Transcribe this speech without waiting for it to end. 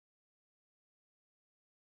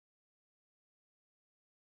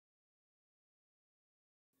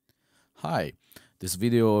Hi, this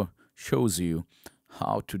video shows you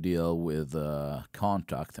how to deal with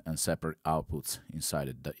Kontakt and separate outputs inside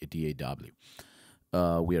a DAW.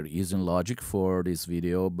 We are using Logic for this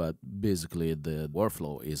video, but basically the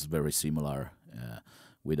workflow is very similar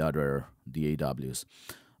with other DAWs.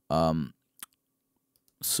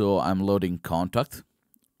 So I'm loading Kontakt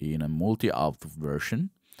in a multi-output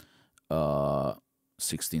version.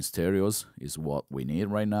 16 stereos is what we need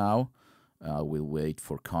right now. We'll wait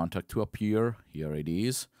for Kontakt to appear. Here it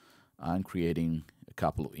is. I'm creating a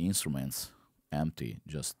couple of instruments empty,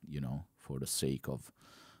 just for the sake of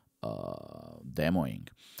demoing.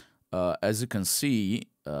 As you can see,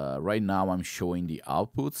 right now I'm showing the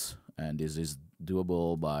outputs, and this is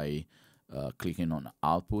doable by clicking on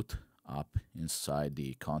Output up inside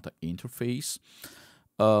the Kontakt interface.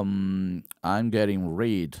 I'm getting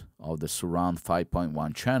rid of the surround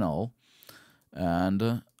 5.1 channel,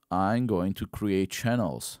 and I'm going to create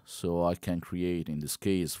channels. So I can create, in this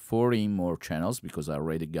case, 14 more channels because I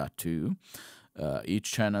already got 2.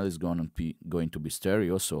 Each channel is going to be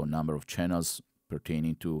stereo, so number of channels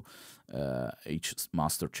pertaining to each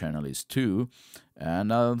master channel is 2.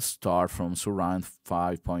 And I'll start from surround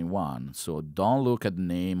 5.1. So don't look at the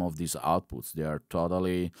name of these outputs. They are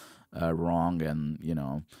totally wrong and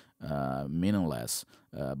meaningless.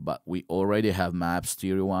 But we already have mapped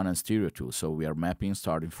stereo 1 and stereo 2, so we are mapping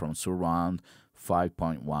starting from surround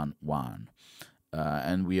 5.11.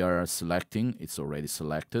 And we are selecting, it's already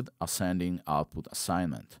selected, ascending output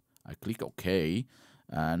assignment. I click OK,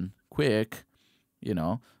 and quick,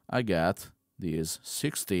 I get these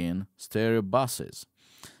 16 stereo buses.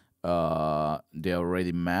 They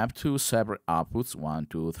already mapped to separate outputs 1,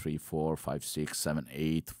 2, 3, 4, 5, 6, 7,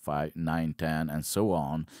 8, 5, 9, 10, and so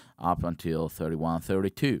on up until 31,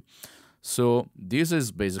 32. So this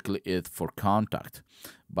is basically it for Kontakt,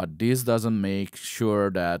 but this doesn't make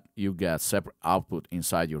sure that you get separate output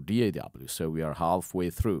inside your DAW. So we are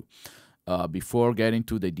halfway through. Before getting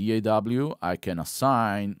to the DAW, I can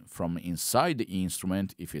assign from inside the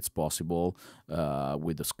instrument, if it's possible,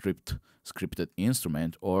 with the scripted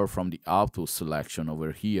instrument, or from the output selection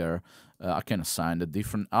over here, I can assign the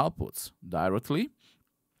different outputs directly.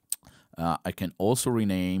 I can also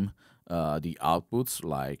rename the outputs,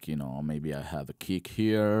 like, maybe I have a kick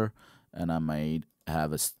here, and I might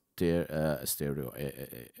have a stereo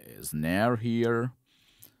snare here.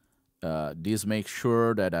 This makes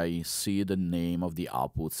sure that I see the name of the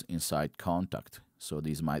outputs inside Kontakt, so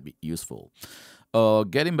this might be useful.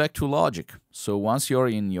 Getting back to Logic, so once you're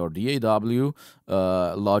in your DAW,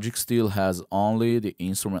 Logic still has only the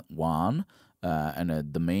instrument 1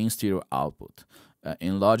 and the main stereo output.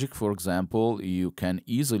 In Logic, for example, you can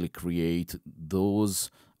easily create those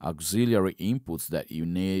auxiliary inputs that you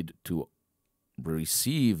need to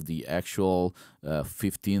receive the actual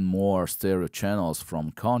 15 more stereo channels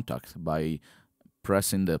from Kontakt by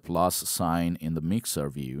pressing the plus sign in the mixer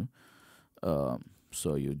view.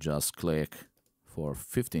 So you just click for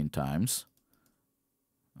 15 times.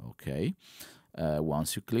 Okay.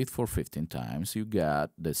 Once you click for 15 times, you get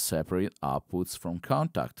the separate outputs from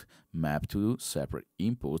Kontakt mapped to separate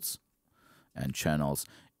inputs and channels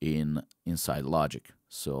inside Logic.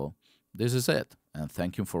 So this is it, and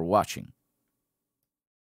thank you for watching.